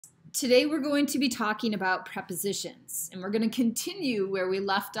Today we're going to be talking about prepositions, and we're going to continue where we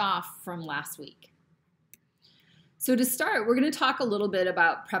left off from last week. So to start, we're going to talk a little bit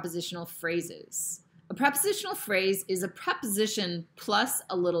about prepositional phrases. A prepositional phrase is a preposition plus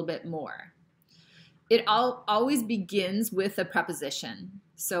a little bit more. It always begins with a preposition.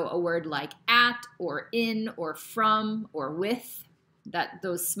 So a word like at, or in, or from, or with,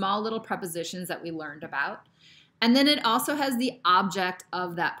 those small little prepositions that we learned about. And then it also has the object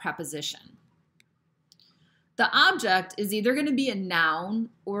of that preposition. The object is either going to be a noun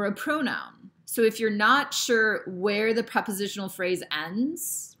or a pronoun. So if you're not sure where the prepositional phrase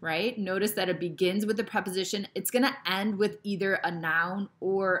ends, right? Notice that it begins with a preposition. It's going to end with either a noun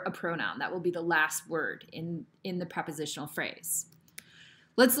or a pronoun. That will be the last word in the prepositional phrase.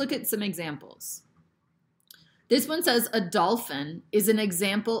 Let's look at some examples. This one says a dolphin is an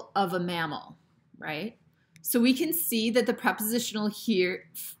example of a mammal, right? So we can see that the prepositional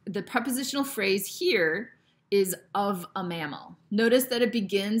phrase here is of a mammal. Notice that it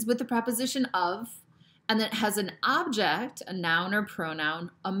begins with the preposition of, and then it has an object, a noun or pronoun,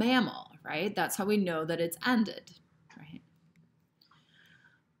 a mammal, right? That's how we know that it's ended, right?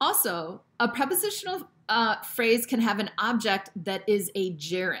 Also, a prepositional phrase can have an object that is a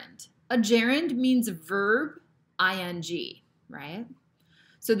gerund. A gerund means verb ing, right?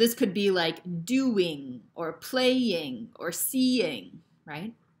 So this could be like doing or playing or seeing,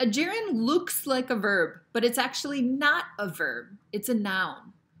 right? A gerund looks like a verb, but it's actually not a verb. It's a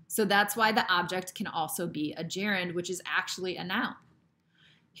noun. So that's why the object can also be a gerund, which is actually a noun.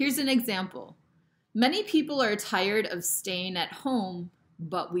 Here's an example. Many people are tired of staying at home,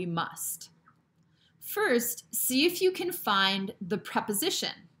 but we must. First, see if you can find the preposition.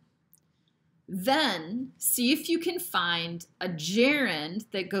 Then, see if you can find a gerund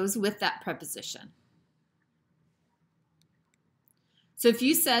that goes with that preposition. So if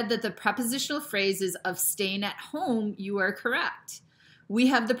you said that the prepositional phrase is of staying at home, you are correct. We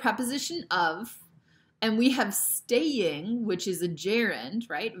have the preposition of, and we have staying, which is a gerund,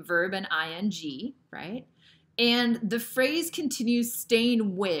 right? Verb and ing, right? And the phrase continues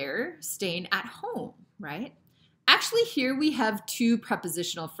staying where? Staying at home, right? Actually, here we have two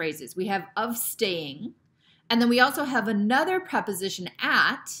prepositional phrases. We have of staying, and then we also have another preposition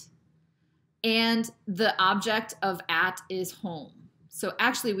at, and the object of at is home. So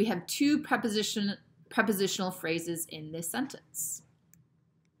actually, we have two prepositional phrases in this sentence.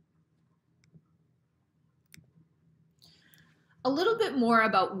 A little bit more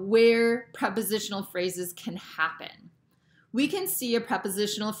about where prepositional phrases can happen. We can see a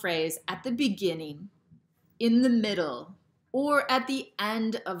prepositional phrase at the beginning, in the middle, or at the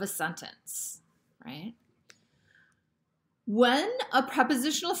end of a sentence, right? When a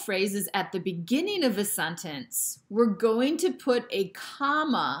prepositional phrase is at the beginning of a sentence, we're going to put a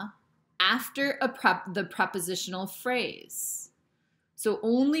comma after the prepositional phrase. So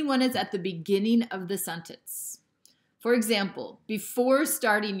only when it's at the beginning of the sentence. For example, before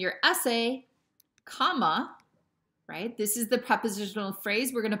starting your essay, comma, right? This is the prepositional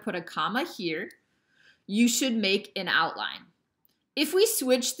phrase. We're going to put a comma here. You should make an outline. If we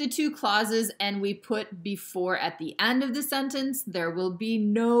switch the two clauses and we put before at the end of the sentence, there will be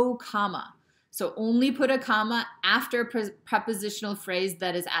no comma. So only put a comma after a prepositional phrase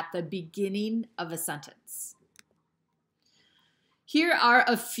that is at the beginning of a sentence. Here are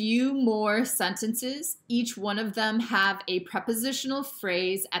a few more sentences. Each one of them have a prepositional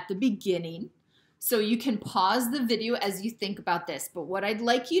phrase at the beginning. So you can pause the video as you think about this. But what I'd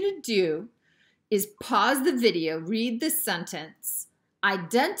like you to do is pause the video, read the sentence,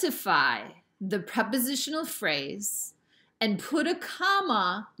 identify the prepositional phrase, and put a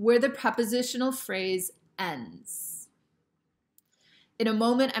comma where the prepositional phrase ends. In a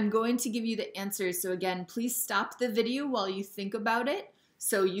moment, I'm going to give you the answers. So again, please stop the video while you think about it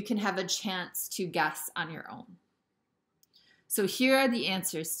so you can have a chance to guess on your own. So here are the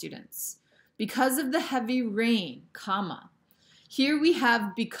answers, students. Because of the heavy rain, comma. Here we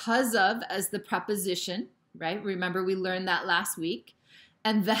have because of as the preposition, right? Remember we learned that last week.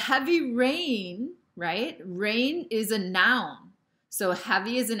 And the heavy rain, right? Rain is a noun. So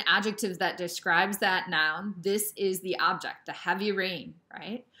heavy is an adjective that describes that noun. This is the object, the heavy rain,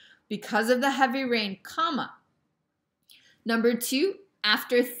 right? Because of the heavy rain, comma. Number two,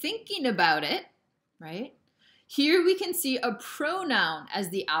 after thinking about it, right? Here we can see a pronoun as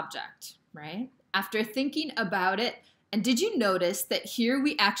the object, right? After thinking about it. And did you notice that here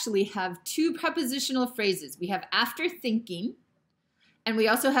we actually have two prepositional phrases? We have after thinking, and we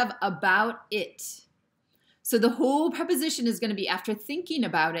also have about it. So the whole preposition is going to be after thinking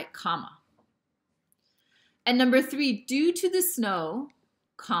about it, comma. And number three, due to the snow,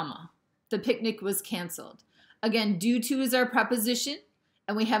 comma, the picnic was canceled. Again, due to is our preposition,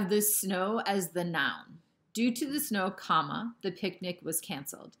 and we have the snow as the noun. Due to the snow, comma, the picnic was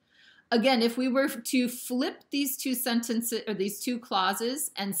canceled. Again, if we were to flip these two sentences or these two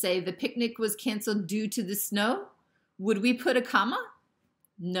clauses and say the picnic was canceled due to the snow, would we put a comma?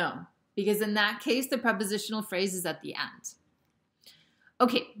 No, because in that case, the prepositional phrase is at the end.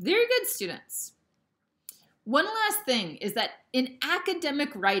 Okay, very good, students. One last thing is that in academic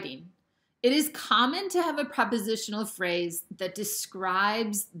writing, it is common to have a prepositional phrase that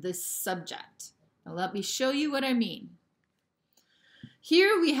describes the subject. Now let me show you what I mean.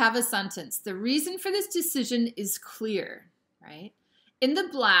 Here we have a sentence. The reason for this decision is clear, right? In the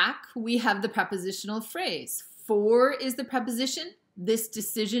black, we have the prepositional phrase. For is the preposition. This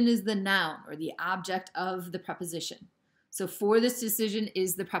decision is the noun or the object of the preposition. So for this decision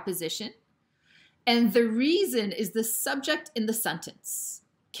is the preposition. And the reason is the subject in the sentence.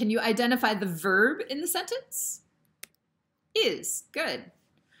 Can you identify the verb in the sentence? Is. Good.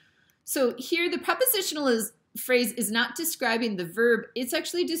 So here the prepositional phrase is not describing the verb. It's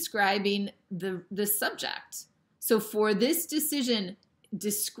actually describing the subject. So for this decision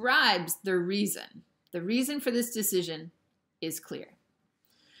describes the reason. The reason for this decision is clear.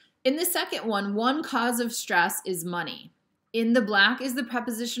 In the second one cause of stress is money. In the black is the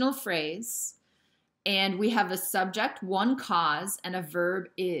prepositional phrase. And we have a subject, one cause, and a verb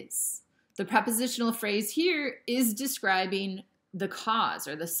is. The prepositional phrase here is describing the cause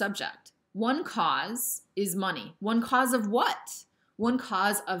or the subject. One cause is money. One cause of what? One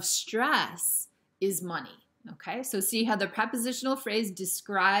cause of stress is money. Okay, so see how the prepositional phrase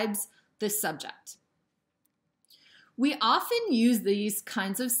describes the subject. We often use these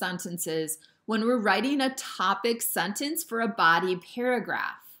kinds of sentences when we're writing a topic sentence for a body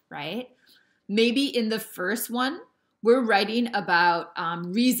paragraph, right? Maybe in the first one, we're writing about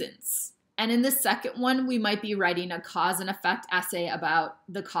reasons. And in the second one, we might be writing a cause and effect essay about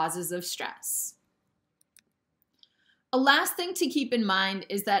the causes of stress. A last thing to keep in mind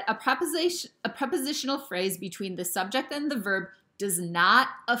is that a prepositional phrase between the subject and the verb does not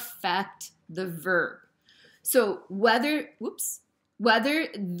affect the verb. So whether this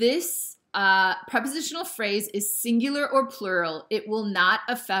prepositional phrase is singular or plural, it will not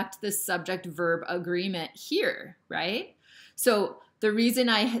affect the subject-verb agreement here, right? So the reason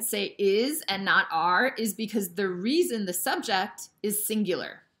I say is and not are is because the reason, the subject, is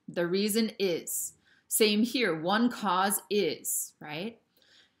singular. The reason is. Same here, one cause is, right?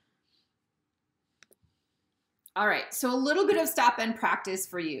 All right, so a little bit of stop and practice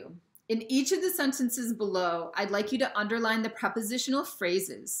for you. In each of the sentences below, I'd like you to underline the prepositional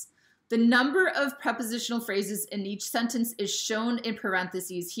phrases. The number of prepositional phrases in each sentence is shown in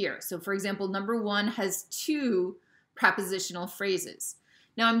parentheses here. So for example, number 1 has 2 prepositional phrases.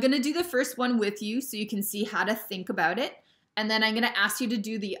 Now I'm going to do the first one with you so you can see how to think about it. And then I'm going to ask you to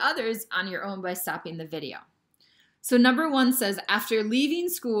do the others on your own by stopping the video. So number 1 says, after leaving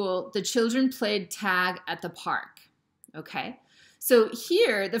school, the children played tag at the park. Okay. So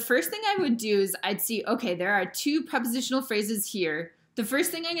here, the first thing I would do is I'd see, okay, there are 2 prepositional phrases here. The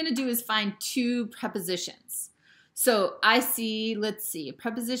first thing I'm going to do is find 2 prepositions. So I see, let's see,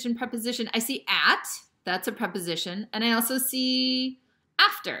 preposition. I see at, that's a preposition. And I also see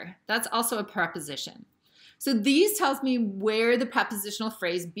after, that's also a preposition. So these tells me where the prepositional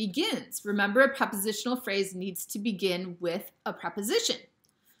phrase begins. Remember, a prepositional phrase needs to begin with a preposition.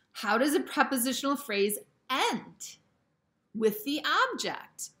 How does a prepositional phrase end? With the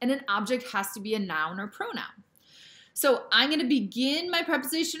object. And an object has to be a noun or pronoun. So I'm going to begin my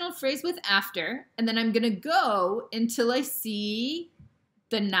prepositional phrase with after, and then I'm going to go until I see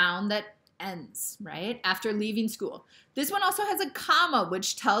the noun that ends, right? After leaving school. This one also has a comma,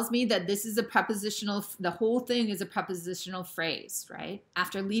 which tells me that this is a prepositional, the whole thing is a prepositional phrase, right?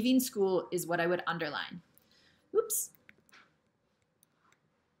 After leaving school is what I would underline. Oops.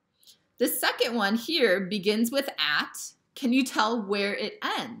 The second one here begins with at. Can you tell where it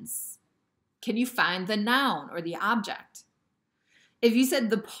ends? Can you find the noun or the object? If you said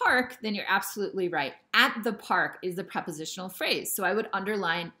the park, then you're absolutely right. At the park is the prepositional phrase. So I would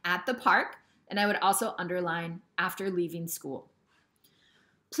underline at the park, and I would also underline after leaving school.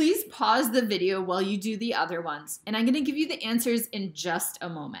 Please pause the video while you do the other ones, and I'm going to give you the answers in just a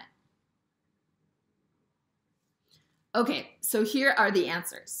moment. Okay, so here are the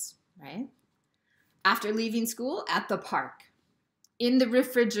answers, right? After leaving school, at the park. In the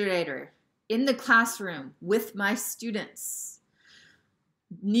refrigerator. In the classroom with my students,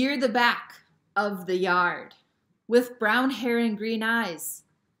 near the back of the yard, with brown hair and green eyes,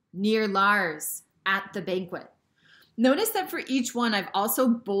 near Lars, at the banquet. Notice that for each one, I've also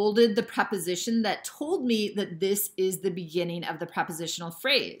bolded the preposition that told me that this is the beginning of the prepositional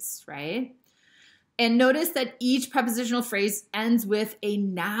phrase, right? And notice that each prepositional phrase ends with a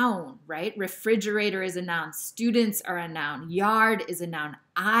noun, right? Refrigerator is a noun, students are a noun, yard is a noun,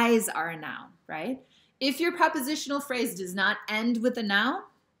 eyes are a noun, right? If your prepositional phrase does not end with a noun,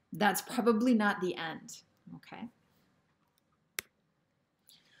 that's probably not the end, okay?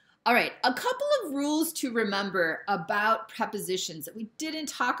 All right, a couple of rules to remember about prepositions that we didn't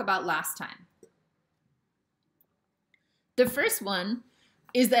talk about last time. The first one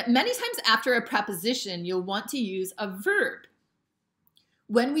is that many times after a preposition, you'll want to use a verb.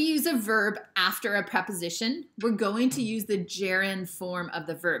 When we use a verb after a preposition, we're going to use the gerund form of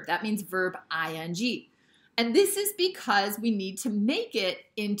the verb. That means verb ing. And this is because we need to make it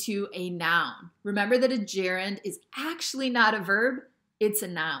into a noun. Remember that a gerund is actually not a verb, it's a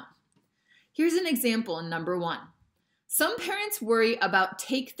noun. Here's an example in number 1. Some parents worry about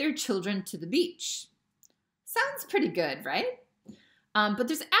take their children to the beach. Sounds pretty good, right? But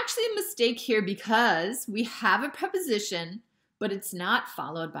there's actually a mistake here because we have a preposition, but it's not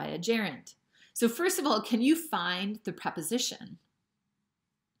followed by a gerund. So first of all, can you find the preposition?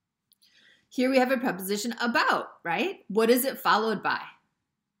 Here we have a preposition about, right? What is it followed by?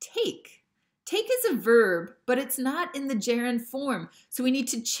 Take. Take is a verb, but it's not in the gerund form. So we need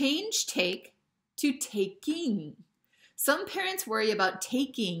to change take to taking. Some parents worry about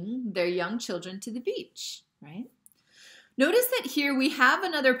taking their young children to the beach, right? Notice that here we have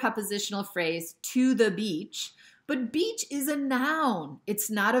another prepositional phrase, to the beach, but beach is a noun. It's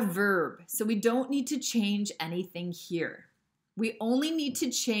not a verb, so we don't need to change anything here. We only need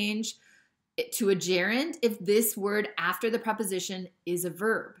to change it to a gerund if this word after the preposition is a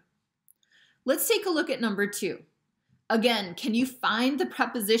verb. Let's take a look at number 2. Again, can you find the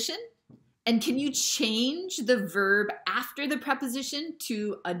preposition? And can you change the verb after the preposition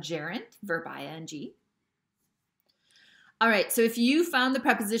to a gerund, verb ing? All right, so if you found the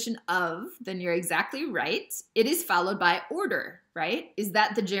preposition of, then you're exactly right. It is followed by order, right? Is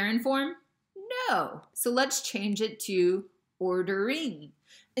that the gerund form? No. So let's change it to ordering.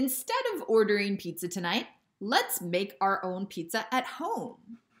 Instead of ordering pizza tonight, let's make our own pizza at home.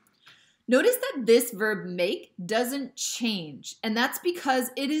 Notice that this verb make doesn't change, and that's because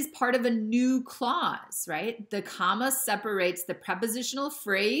it is part of a new clause, right? The comma separates the prepositional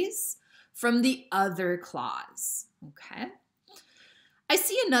phrase from the other clause, okay? I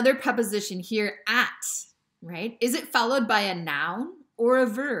see another preposition here, at, right? Is it followed by a noun or a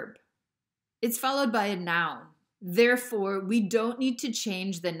verb? It's followed by a noun. Therefore, we don't need to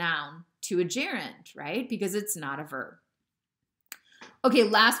change the noun to a gerund, right? Because it's not a verb. Okay,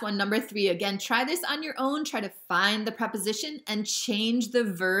 last one, number 3. Again, try this on your own. Try to find the preposition and change the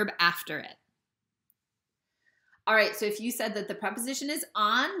verb after it. All right, so if you said that the preposition is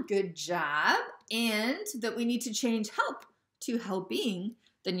on, good job, and that we need to change help to helping,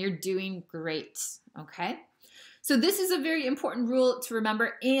 then you're doing great, okay? So this is a very important rule to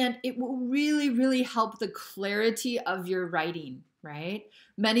remember, and it will really, really help the clarity of your writing, right?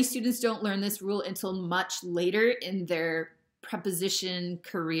 Many students don't learn this rule until much later in their preposition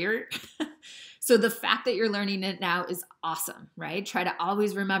career. So the fact that you're learning it now is awesome, right? Try to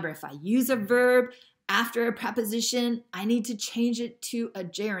always remember, if I use a verb after a preposition, I need to change it to a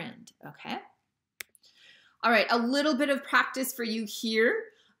gerund, okay? All right, a little bit of practice for you here.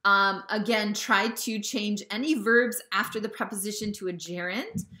 Again, try to change any verbs after the preposition to a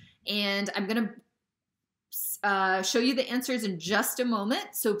gerund. And I'm gonna show you the answers in just a moment.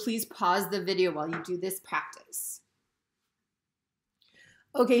 So please pause the video while you do this practice.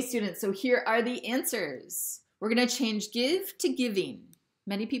 Okay, students, so here are the answers. We're gonna change give to giving.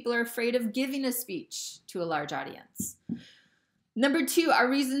 Many people are afraid of giving a speech to a large audience. Number 2, our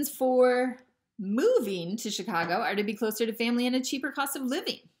reasons for moving to Chicago are to be closer to family and a cheaper cost of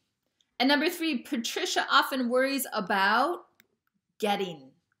living. And number 3, Patricia often worries about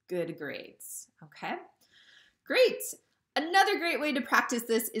getting good grades, okay? Great. Another great way to practice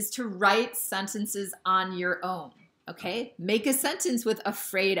this is to write sentences on your own. Okay, make a sentence with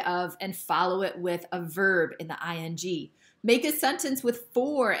afraid of and follow it with a verb in the ing. Make a sentence with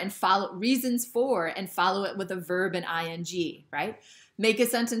for and follow reasons for and follow it with a verb in ing, right? Make a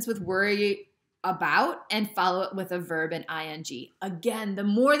sentence with worry about and follow it with a verb in ing. Again, the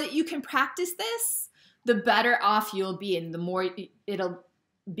more that you can practice this, the better off you'll be, and the more it'll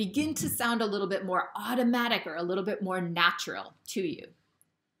begin to sound a little bit more automatic or a little bit more natural to you.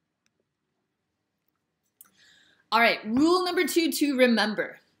 All right, rule number 2 to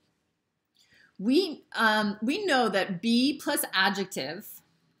remember. We know that be plus adjective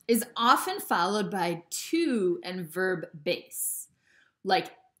is often followed by to and verb base.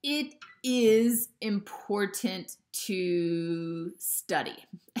 Like, it is important to study.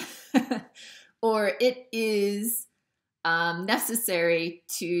 Or it is necessary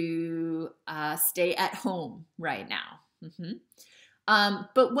to stay at home right now.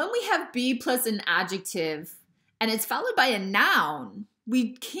 But when we have be plus an adjective and it's followed by a noun,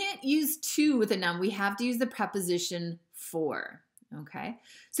 we can't use to with a noun. We have to use the preposition for. Okay,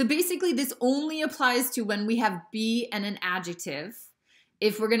 so basically this only applies to when we have be and an adjective.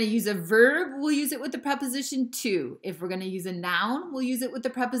 If we're going to use a verb, we'll use it with the preposition to. If we're going to use a noun, we'll use it with the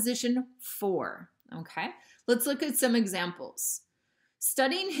preposition for. Okay, let's look at some examples.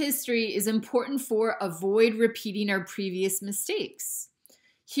 Studying history is important for avoid repeating our previous mistakes.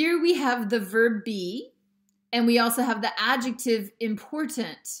 Here we have the verb be, and we also have the adjective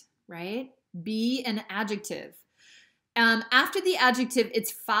important, right? Be an adjective. After the adjective,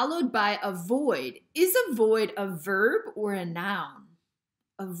 it's followed by avoid. Is avoid a verb or a noun?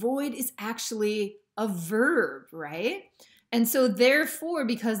 Avoid is actually a verb, right? And so therefore,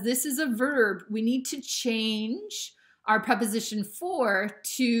 because this is a verb, we need to change our preposition for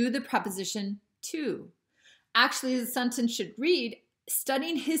to the preposition to. Actually, the sentence should read,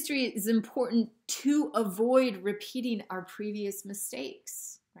 studying history is important to avoid repeating our previous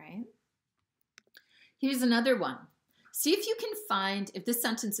mistakes, right? Here's another one. See if you can find if this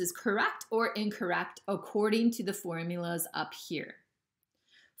sentence is correct or incorrect according to the formulas up here.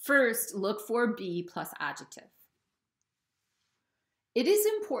 First, look for be plus adjective. It is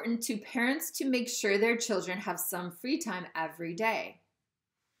important to parents to make sure their children have some free time every day.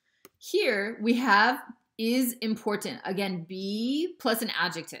 Here we have is important. Again, be plus an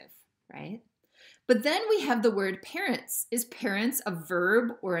adjective, right? But then we have the word parents. Is parents a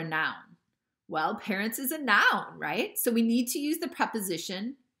verb or a noun? Well, parents is a noun, right? So we need to use the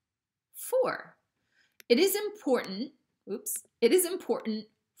preposition for. It is important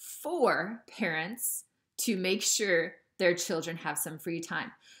for parents to make sure their children have some free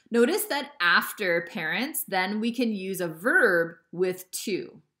time. Notice that after parents, then we can use a verb with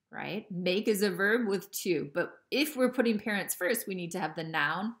to, right? Make is a verb with to, but if we're putting parents first, we need to have the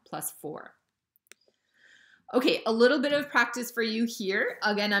noun plus for. Okay, a little bit of practice for you here.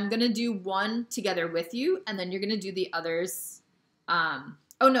 Again, I'm gonna do one together with you, and then you're gonna do the others.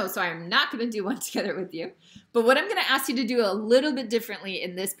 Oh no, sorry, I'm not gonna do one together with you. But what I'm gonna ask you to do a little bit differently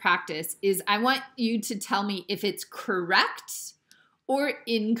in this practice is I want you to tell me if it's correct or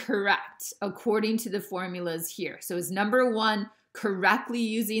incorrect according to the formulas here. So is number one correctly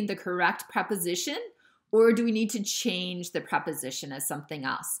using the correct preposition, or do we need to change the preposition as something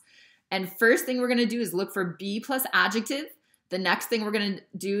else? And first thing we're gonna do is look for be plus adjective. The next thing we're gonna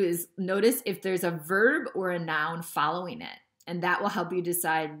do is notice if there's a verb or a noun following it. And that will help you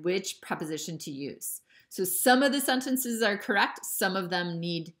decide which preposition to use. So some of the sentences are correct, some of them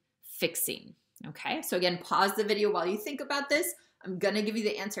need fixing. Okay, so again, pause the video while you think about this. I'm gonna give you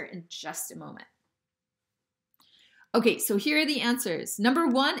the answer in just a moment. Okay, so here are the answers. Number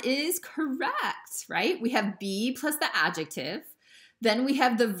one is correct, right? We have be plus the adjective. Then we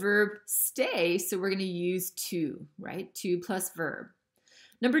have the verb stay, so we're gonna use to, right? To plus verb.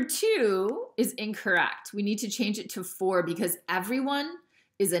 Number two is incorrect. We need to change it to for because everyone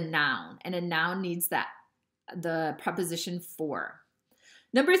is a noun, and a noun needs the preposition for.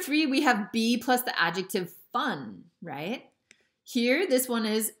 Number three, we have be plus the adjective fun, right? Here, this one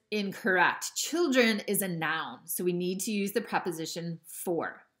is incorrect. Children is a noun, so we need to use the preposition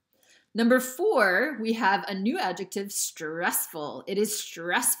for. Number four, we have a new adjective, stressful. It is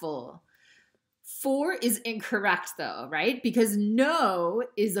stressful. For is incorrect though, right? Because no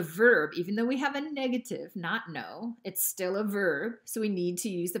is a verb. Even though we have a negative, not no, it's still a verb. So we need to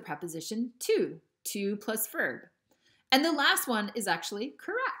use the preposition to plus verb. And the last one is actually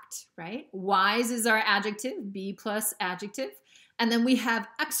correct, right? Wise is our adjective, be plus adjective. And then we have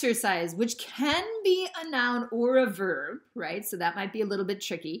exercise, which can be a noun or a verb, right? So that might be a little bit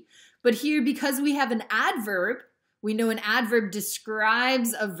tricky. But here, because we have an adverb, we know an adverb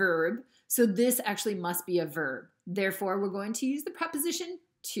describes a verb. So this actually must be a verb. Therefore, we're going to use the preposition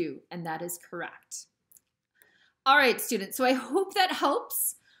to, and that is correct. All right, students, so I hope that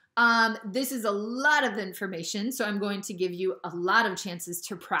helps. This is a lot of information, so I'm going to give you a lot of chances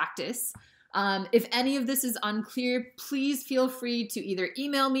to practice. If any of this is unclear, please feel free to either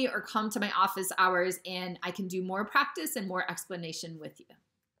email me or come to my office hours, and I can do more practice and more explanation with you.